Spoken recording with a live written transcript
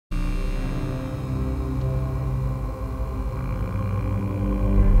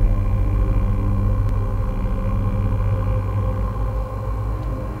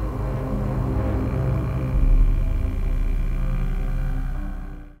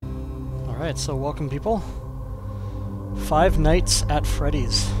Alright, so welcome people. 5 Nights at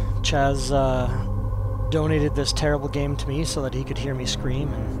Freddy's. Chaz donated this terrible game to me so that he could hear me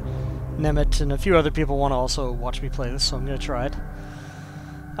scream, and Nemeth and a few other people want to also watch me play this, so I'm going to try it.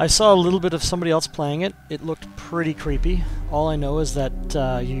 I saw a little bit of somebody else playing it. It looked pretty creepy. All I know is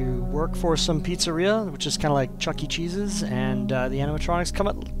that you work for some pizzeria, which is kind of like Chuck E. Cheese's, and the animatronics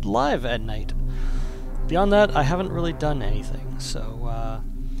come live at night. Beyond that, I haven't really done anything, so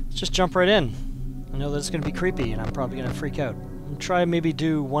let's just jump right in. I know that it's going to be creepy, and I'm probably going to freak out. I'll try maybe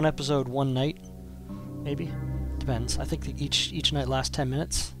do one episode one night, maybe. Depends. I think each night lasts 10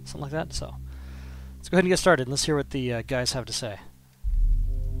 minutes, something like that, so let's go ahead and get started, and let's hear what the guys have to say.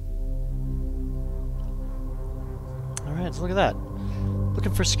 Alright, so look at that.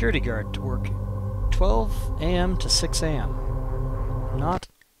 Looking for security guard to work 12 a.m. to 6 a.m. Not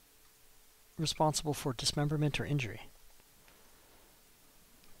responsible for dismemberment or injury.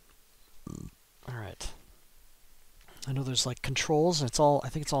 Alright. I know there's like controls, and I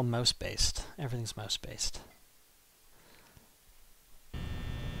think it's all mouse based. Everything's mouse based.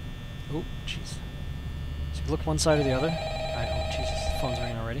 Oh, jeez. So you can look one side or the other. Alright, oh Jesus, the phone's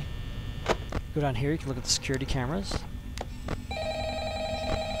ringing already. Go down here, you can look at the security cameras.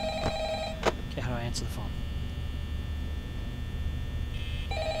 Okay, how do I answer the phone?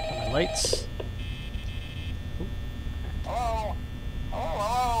 Got my lights. Ooh. Hello?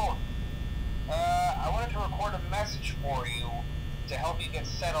 Hello? I wanted to record a message for you to help you get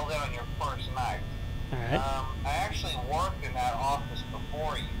settled in on your first night. Alright. I actually worked in that office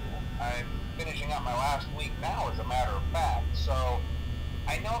before you. I'm finishing up my last week now, as a matter of fact, so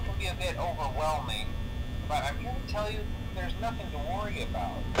I know it can be a bit overwhelming, but I'm here to tell you there's nothing to worry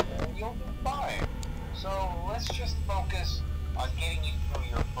about. You'll be fine. So let's just focus on getting you through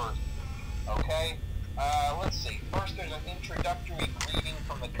your first week, okay? Let's see. First, there's an introductory greeting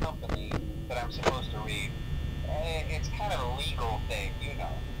from the company that I'm supposed to read. It's kind of a legal thing, you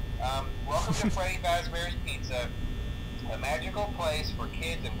know. Welcome to Freddy Fazbear's Pizza, a magical place for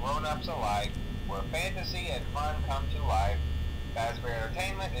kids and grown-ups alike, where fantasy and fun come to life. Fazbear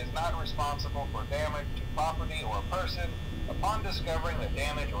Entertainment is not responsible for damage to property or person. Upon discovering that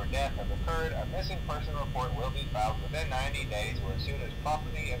damage or death have occurred, a missing person report will be filed within 90 days or as soon as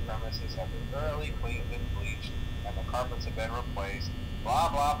property and premises have been thoroughly cleaned and bleached and the carpets have been replaced. Blah,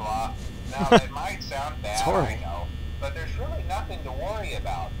 blah, blah. Now, that might sound bad, I know, but there's really nothing to worry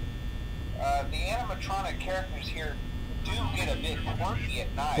about. The animatronic characters here do get a bit quirky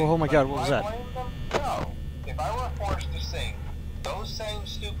at night. Oh my god, what was that? Blame them? No. If I were forced to sing those same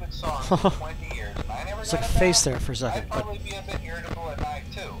stupid songs for 20 years, and I never It's got like a it face back, there for a second. I'd probably be a bit irritable at night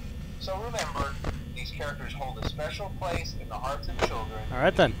too. So remember, these characters hold a special place in the hearts of children.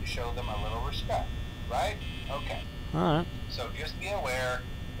 Alright then. To show them a little respect, right? Okay. Alright. So just be aware,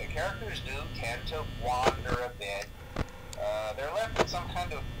 the characters do tend to wander a bit. They're left in some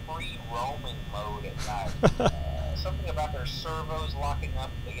kind of free roaming mode at night. Something about their servos locking up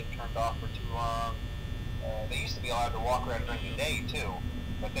if they get turned off for too long. They used to be allowed to walk around during the day too,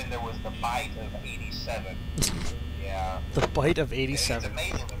 but then there was the bite of 87. Yeah. The bite of 87. It's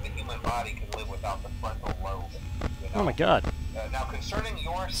amazing that the human body can live without the frontal lobe. You know? Oh my god. Now concerning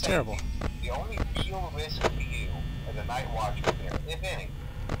your safety, terrible. the only real risk to you as a night watchman there, if any,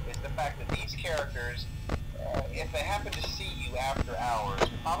 is the fact that these characters, if they happen to see you after hours,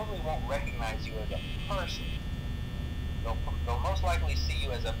 probably won't recognize you as a person. They'll most likely see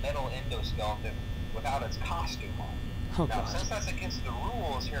you as a metal endoskeleton without its costume on. Oh Now, god. since that's against the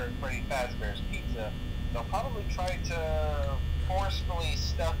rules here at Freddy Fazbear's Pizza, they'll probably try to forcefully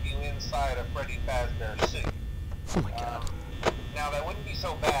stuff you inside a Freddy Fazbear suit. Oh my god. Now, that wouldn't be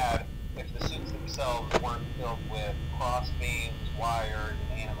so bad if the suits themselves weren't filled with cross beams, wires,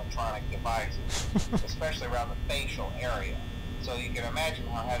 and animatronic devices, especially around the facial area. So you can imagine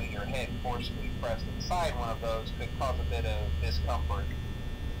how having your head forcefully pressed inside one of those could cause a bit of discomfort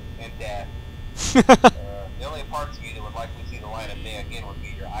and death. The only parts of you that would likely see the light of day again would be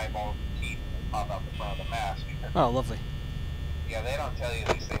your eyeballs and teeth that pop out the front of the mask. Oh, lovely. Yeah, they don't tell you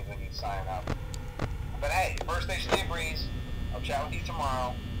these things when you sign up. But hey, first station breeze. I'll chat with you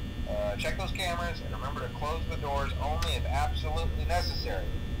tomorrow. Check those cameras and remember to close the doors only if absolutely necessary.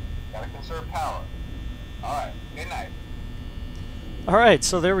 Gotta conserve power. Alright, good night. Alright,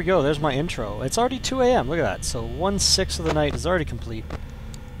 so there we go. There's my intro. It's already 2 a.m. Look at that. So 1/6 of the night is already complete.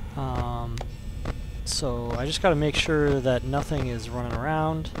 So I just got to make sure that nothing is running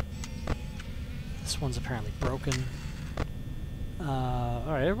around. This one's apparently broken.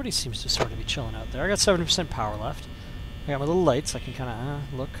 Alright, everybody seems to sort of be chilling out there. I got 70% power left. I got my little lights. I can kind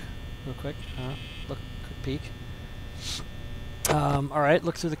of look real quick. Look, quick peek. Alright,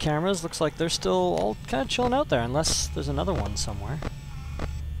 look through the cameras. Looks like they're still all kind of chilling out there, unless there's another one somewhere.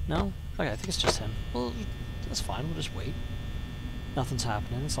 No? Okay, I think it's just him. Well, that's fine. We'll just wait. Nothing's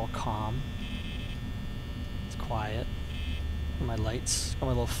happening. It's all calm. It's quiet. My lights. Got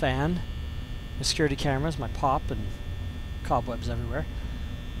my little fan. My security cameras, my pop, and cobwebs everywhere.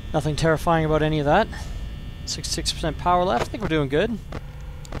 Nothing terrifying about any of that. 66% power left. I think we're doing good.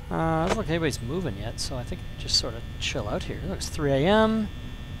 Doesn't look like anybody's moving yet, so I think just sort of chill out here. Look, it's 3 a.m.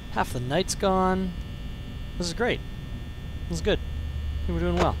 Half the night's gone. This is great. This is good. I think we're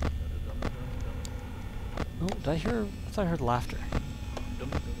doing well. Oh, did I hear? I thought I heard laughter.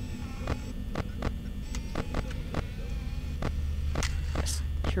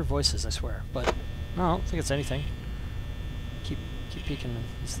 I hear voices, I swear, but no, I don't think it's anything. Keep peeking in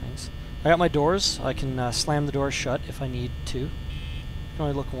these things. I got my doors. I can slam the doors shut if I need to. I can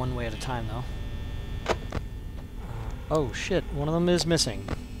only look one way at a time, though. Oh shit! One of them is missing.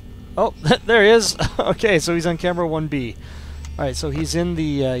 Oh, there he is. Okay, so he's on camera 1B. All right, so he's in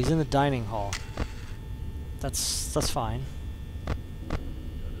the dining hall. That's fine.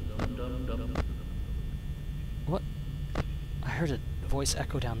 What? I heard a voice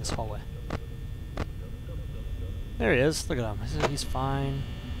echo down this hallway. There he is. Look at him. He's fine.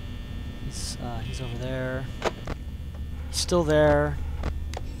 He's over there. He's still there.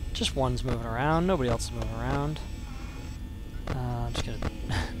 Just one's moving around. Nobody else is moving around. I'm just gonna.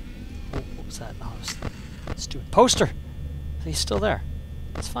 What was that? Oh, it was stupid poster. He's still there.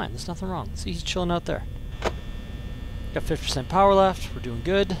 It's fine. There's nothing wrong. See, he's chilling out there. Got 50% power left. We're doing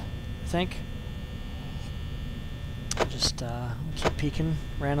good, I think. I'll just keep peeking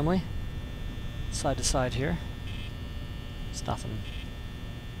randomly, side to side here. There's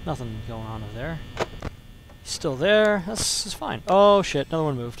nothing going on over there. He's still there. That's fine. Oh shit! Another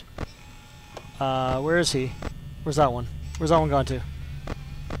one moved. Where is he? Where's that one? Where's that one gone to?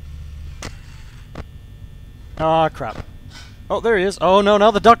 Ah, crap. Oh, there he is. Oh no!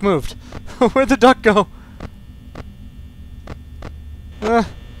 Now the duck moved. Where'd the duck go?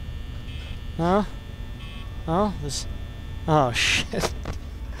 Oh, this. Oh shit.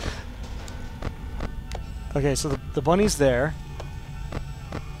 Okay, so the bunny's there.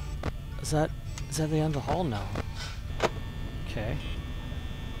 Is that the end of the hall? No. Okay.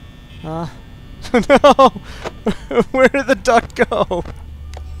 No! Where did the duck go?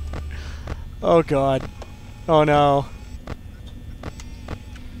 Oh god. Oh no.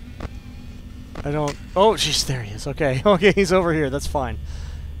 I don't. Oh, jeez, there he is. Okay, okay, he's over here. That's fine.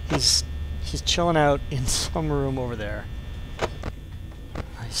 He's chilling out in some room over there.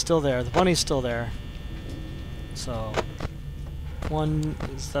 He's still there. The bunny's still there. So one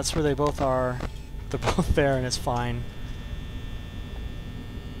is, that's where they both are. They're both there, and it's fine.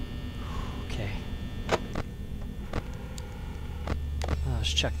 Okay.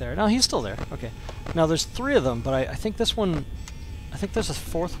 Let's check there. No, he's still there. Okay. Now there's 3 of them, but I think this one. I think there's a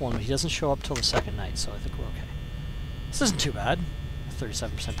 4th one, but he doesn't show up till the 2nd night, so I think we're okay. This isn't too bad.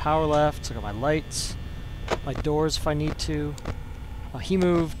 37% power left. Look at my lights. My doors if I need to. Oh, he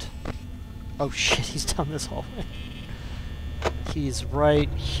moved. Oh shit, he's down this hallway. He's right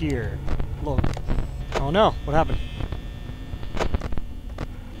here. Look. Oh no, what happened?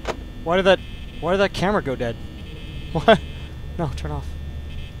 Why did that camera go dead? What? No, turn off.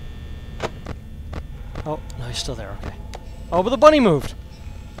 Oh, no, he's still there, okay. Oh, but the bunny moved!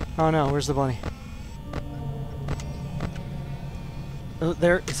 Oh no, where's the bunny? Oh,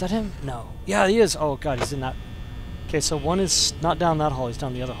 there, is that him? No. Yeah, he is! Oh god, he's in that... Okay, so one is not down that hall, he's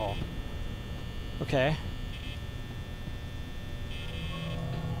down the other hall. Okay.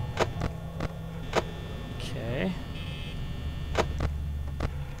 Okay.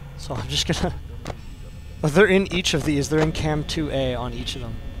 So I'm just gonna... Oh, they're in each of these. They're in cam 2A on each of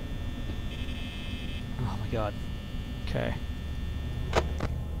them. Oh my god. Okay.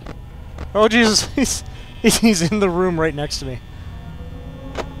 Oh Jesus, he's in the room right next to me.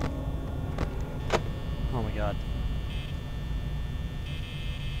 Oh my god.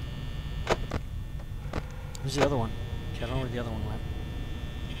 Where's the other one? Okay, I don't know where the other one went.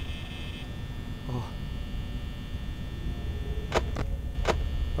 Oh.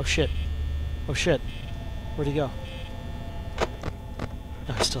 Oh shit. Oh shit. Where'd he go?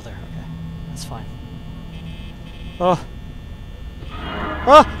 No, he's still there. Okay. That's fine. Oh.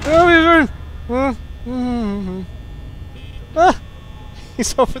 Ah! Ah!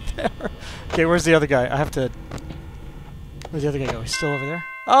 He's over there. Okay, where's the other guy? I have to... Where'd the other guy go? He's still over there?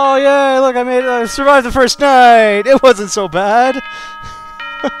 Oh, yay! Look, I made it. I survived the first night! It wasn't so bad!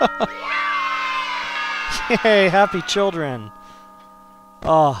 Yay, happy children.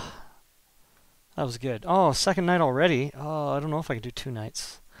 Oh. That was good. Oh, second night already. Oh, I don't know if I can do 2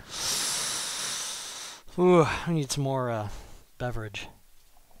 nights. Ooh, I need some more beverage.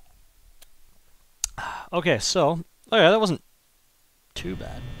 Okay, so... Oh yeah, that wasn't too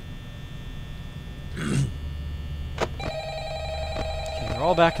bad. Okay, they're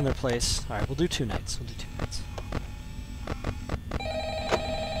all back in their place. Alright, we'll do 2 nights. We'll do 2 nights.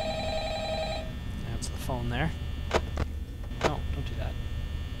 That's the phone there. No, don't do that.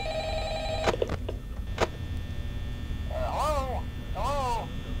 Hello? Hello?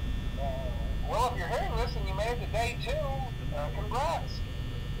 Well, if you're hearing this and you made it to day 2, congrats.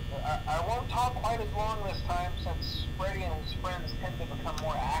 I won't talk quite as long this time since Freddy and his friends tend to become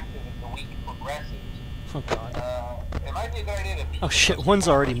more active as the week progresses. Oh god. It might be a good idea to Oh shit, one's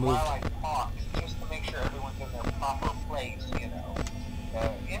already moved. while I talk, just to make sure everyone's in their proper place, you know.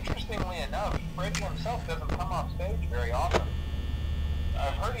 Interestingly enough, Freddy himself doesn't come off stage very often.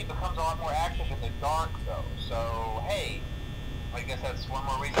 I've heard he becomes a lot more active in the dark, though, so hey, I guess that's one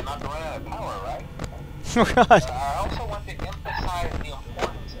more reason not to run out of power, right? Oh god. I also want to emphasize the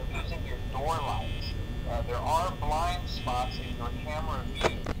importance of using your door lights. There are blind spots in your camera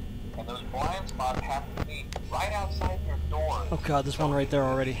view, and those blind spots happen to be right outside your door. Oh god, there's one right there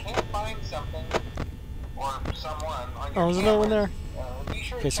already. If you can't find something or someone on your Oh, there's another one there. be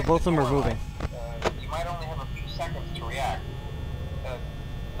sure to Okay, so check both of the them are door moving. light. You might only have a few seconds to react.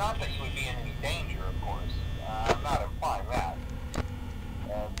 Not that you would be in any danger, of course. I'm not implying that.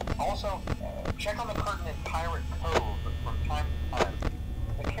 Also, check on the curtain in Pirate Cove from time to time.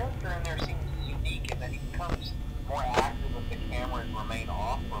 The character in there seems unique in that he becomes more active if the cameras remain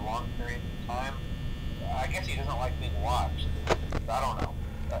off for long periods of time. I guess he doesn't like being watched. I don't know.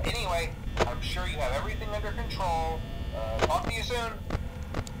 Anyway, I'm sure you have everything under control. Talk to you soon.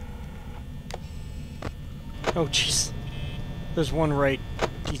 Oh jeez. There's one right.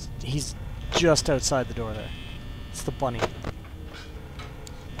 He's just outside the door there. It's the bunny.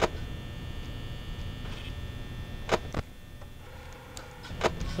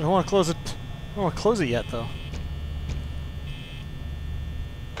 I don't want to close it. I don't want to close it yet, though.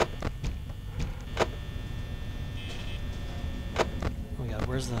 Oh god,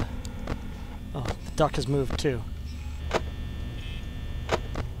 where's the... Oh, the duck has moved too.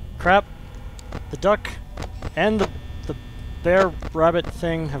 Crap! The duck and the bear rabbit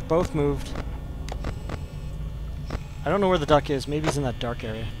thing have both moved. I don't know where the duck is. Maybe he's in that dark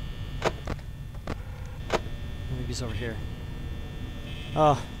area. Maybe he's over here.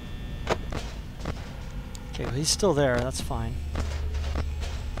 Oh. Okay, well he's still there. That's fine.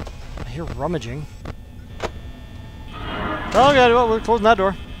 I hear rummaging. Oh god, well, we're closing that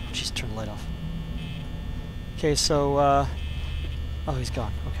door. Jeez, turn the light off. Okay, so, oh, he's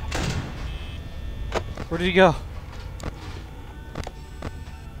gone. Okay. Where did he go?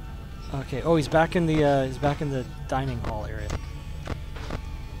 Okay, oh, he's back in the dining hall area.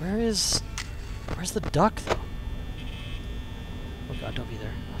 Where's the duck, though? Oh god, don't be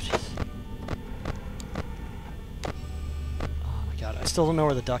there. Oh jeez. Oh my god, I still don't know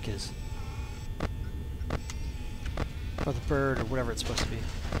where the duck is. Or the bird, or whatever it's supposed to be.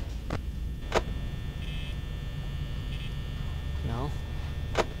 No?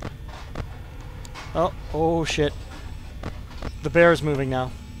 Oh, oh shit. The bear is moving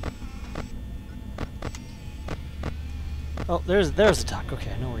now. Oh, there's the duck.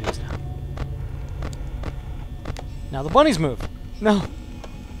 Okay, I know where he is now. Now the bunny's moved. No.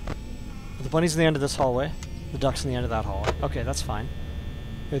 The bunny's in the end of this hallway. The duck's in the end of that hallway. Okay, that's fine.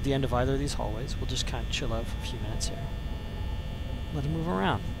 We're at the end of either of these hallways. We'll just kind of chill out for a few minutes here. Let him move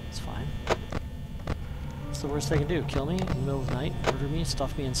around. It's fine. What's the worst they can do? Kill me in the middle of the night? Murder me?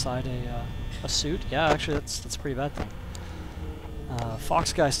 Stuff me inside a suit? Yeah, actually, that's a pretty bad thing.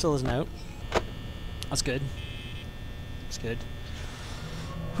 Fox guy still isn't out. That's good. That's good.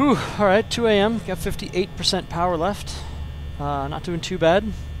 Whew, alright, 2 AM. Got 58% power left. Not doing too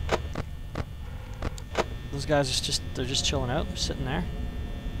bad. Those guys are they're just chilling out. They're sitting there.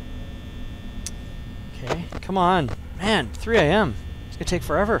 Okay, come on. Man, 3 AM. It's gonna take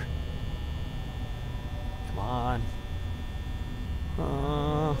forever. Come on.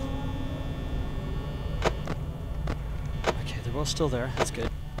 Okay, they're both still there. That's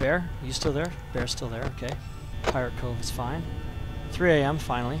good. Bear, you still there? Bear's still there, okay. Pirate Cove is fine. 3 AM,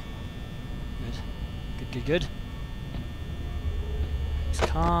 finally. Good. Good, good, good. It's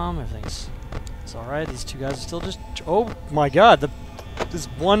calm, everything's alright. These two guys are still just... Oh my god, this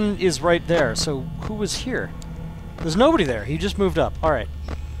one is right there. So, who was here? There's nobody there. He just moved up. Alright.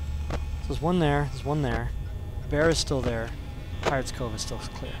 So there's one there. Bear is still there. Pirate's Cove is still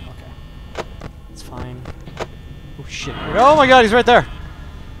clear. Okay. It's fine. Oh shit. Oh my god, he's right there!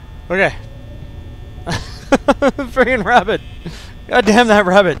 Okay. Friggin' rabbit! God damn that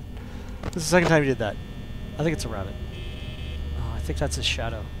rabbit! This is the second time he did that. I think it's a rabbit. Oh, I think that's his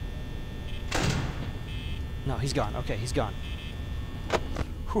shadow. No, he's gone. Okay, he's gone.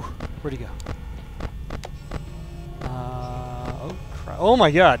 Whew, where'd he go? Oh crap. Oh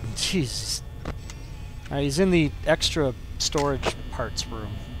my god! Jeez. He's in the extra storage parts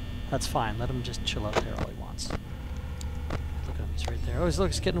room. That's fine. Let him just chill out there all he wants. Look at him. He's right there. Oh,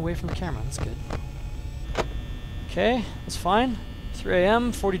 he's getting away from the camera. That's good. Okay, that's fine. 3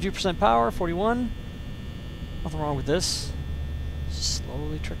 a.m., 42% power, 41. Nothing wrong with this.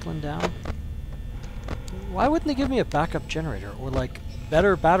 Slowly trickling down. Why wouldn't they give me a backup generator or, like,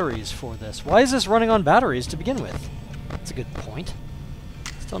 better batteries for this? Why is this running on batteries to begin with? That's a good point.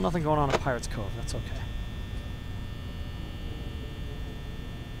 Still nothing going on at Pirate's Cove. That's okay.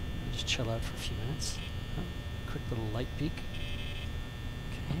 Just chill out for a few minutes. Oh, quick little light peek.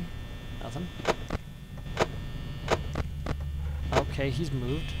 Okay, nothing. Okay, he's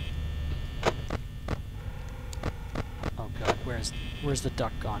moved. Oh god, where's the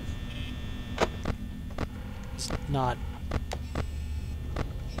duck gone? It's not...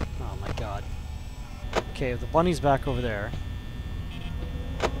 Oh my god. Okay, the bunny's back over there.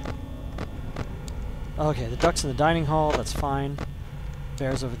 Okay, the duck's in the dining hall, that's fine.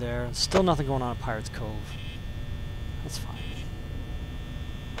 Bear's over there. Still nothing going on at Pirate's Cove. That's fine.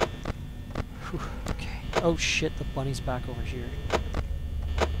 Whew, okay. Oh shit, the bunny's back over here.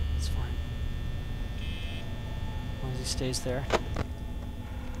 That's fine. As long as he stays there.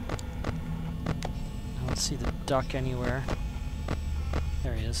 I don't see the duck anywhere.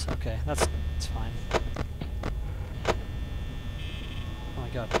 There he is. Okay, that's fine. Oh my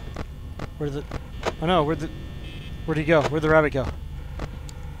god. Where'd he go? Where'd the rabbit go?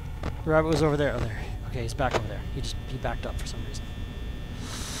 The rabbit was over there. Oh, there. Okay, he's back over there. He backed up for some reason.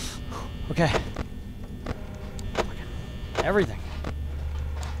 Okay. Everything.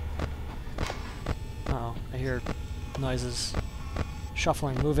 Uh-oh, I hear noises.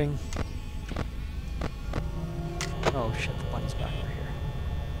 Shuffling, moving. Oh shit, the bunny's back over here.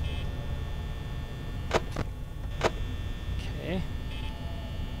 Okay.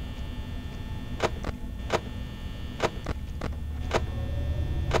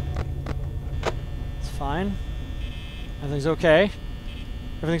 It's fine. Everything's okay.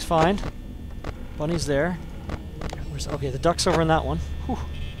 Everything's fine. Bunny's there. Okay, the duck's over in that one. Whew.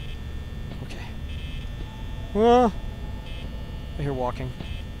 Okay. I hear walking.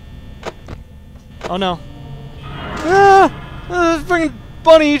 Oh no. Freaking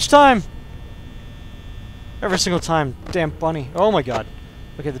bunny each time! Every single time. Damn bunny. Oh my god.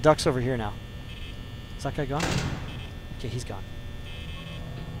 Okay, the duck's over here now. Is that guy gone? Okay, he's gone.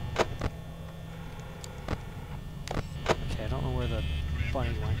 Okay, I don't know where the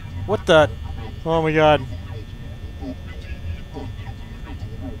bunny went. What the? Oh my god.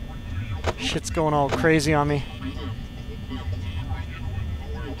 Shit's going all crazy on me.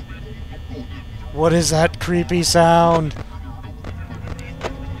 What is that creepy sound?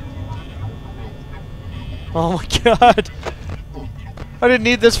 Oh my god! I didn't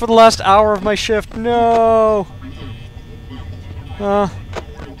need this for the last hour of my shift. No!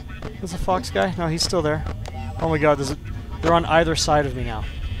 There's a fox guy? No, he's still there. Oh my god, they're on either side of me now.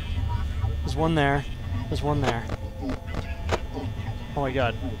 There's one there. There's one there. Oh my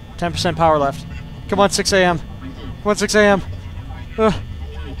god. 10% power left. Come on, 6 a.m. Come on, 6 a.m.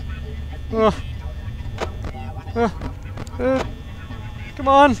 Come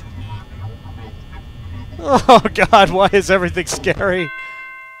on. Oh god, why is everything scary?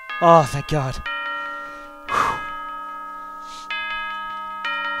 Oh, thank god. Whew.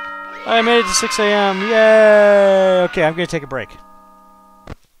 I made it to 6 a.m. Yay! Okay, I'm going to take a break.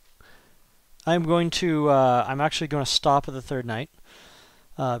 I'm actually going to stop at the third night.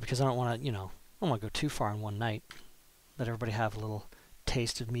 Because I don't want to, I don't want to go too far in one night. Let everybody have a little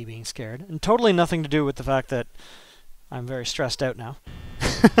taste of me being scared. And totally nothing to do with the fact that I'm very stressed out now.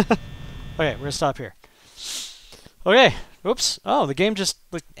 Okay, we're going to stop here. Okay, oops. Oh, the game just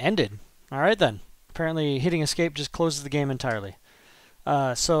ended. Alright then. Apparently hitting escape just closes the game entirely.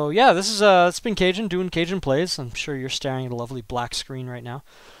 So yeah, this is it's been Cajun doing Cajun Plays. I'm sure you're staring at a lovely black screen right now.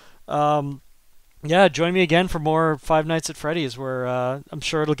 Yeah, join me again for more Five Nights at Freddy's, where I'm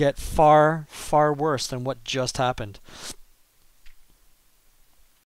sure it'll get far, far worse than what just happened.